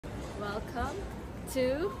Welcome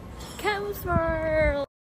to Camp's World!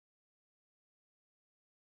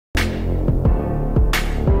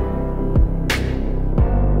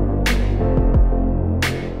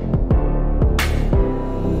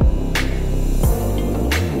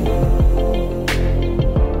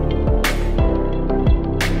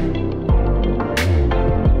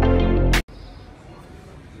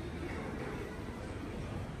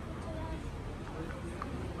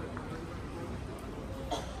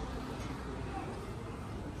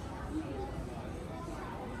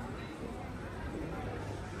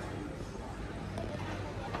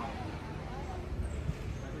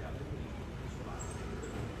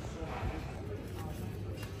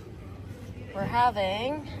 We're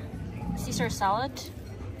having Caesar salad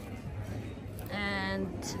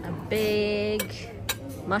and a big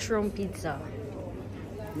mushroom pizza.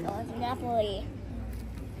 Oh, it's Napoli.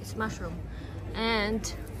 It's mushroom.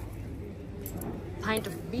 And pint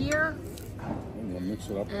of beer. And we'll mix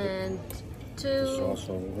it up and with 2 sauce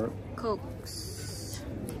all over it. Cokes.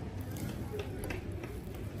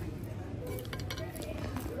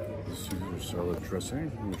 The Caesar salad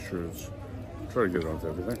dressing. Make sure it's. Try to get it onto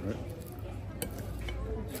everything, right?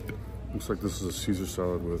 Looks like this is a Caesar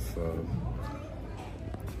salad with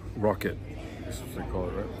rocket. This is what they call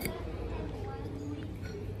it, right?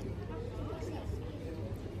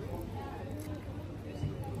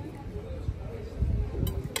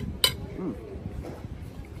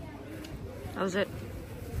 How's it?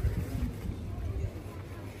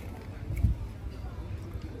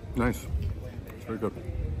 Nice. It's very good.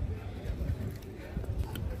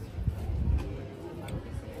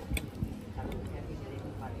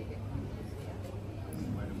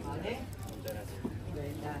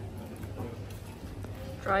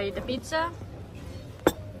 Try the pizza.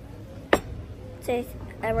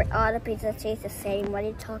 All the pizza tastes the same. What are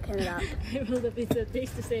you talking about? All the pizza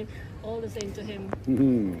tastes the same. All the same to him.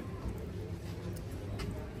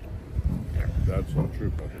 That's not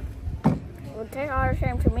true, buddy. Well, they are the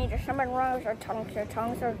same to me. There's something wrong with our tongues. Our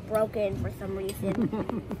tongues are broken for some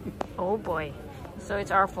reason. Oh boy. So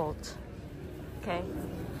it's our fault. Okay.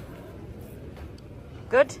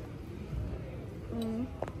 Good?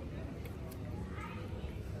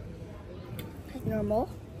 Normal.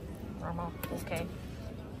 Normal. Okay.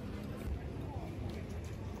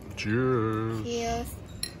 Cheers. Cheers.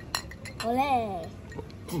 Olé.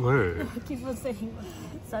 Olé. Keep on saying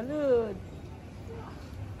salud.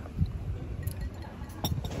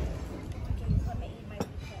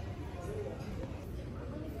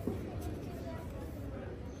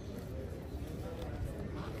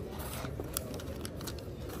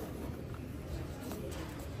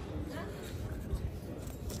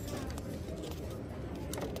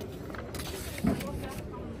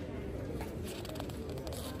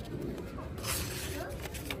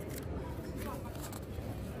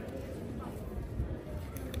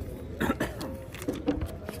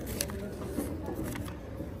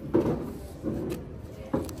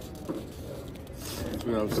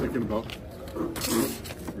 I was thinking about,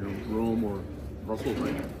 Rome or Brussels,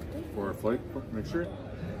 right, for our flight next year.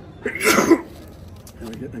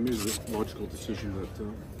 And I made a logical decision that,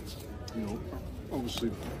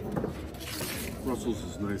 obviously Brussels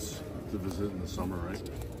is nice to visit in the summer, right?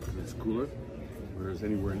 It's cooler, whereas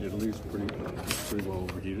anywhere in Italy is pretty well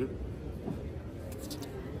overheated.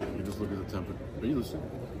 You just look at the temperature. Are you listening?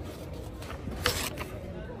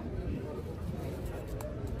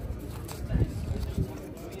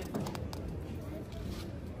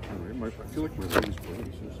 I feel like my lady's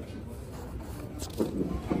playing.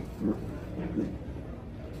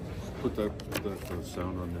 Put that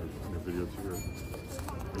sound on their video too.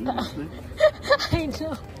 Are you listening? I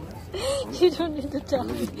know. You don't need to tell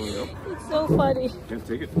me. It's so funny. Can't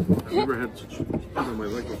take it. I've never had such pain on my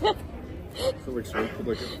leg before. I feel like someone put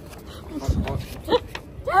like a hot.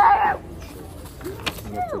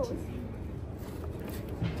 I'm not touching.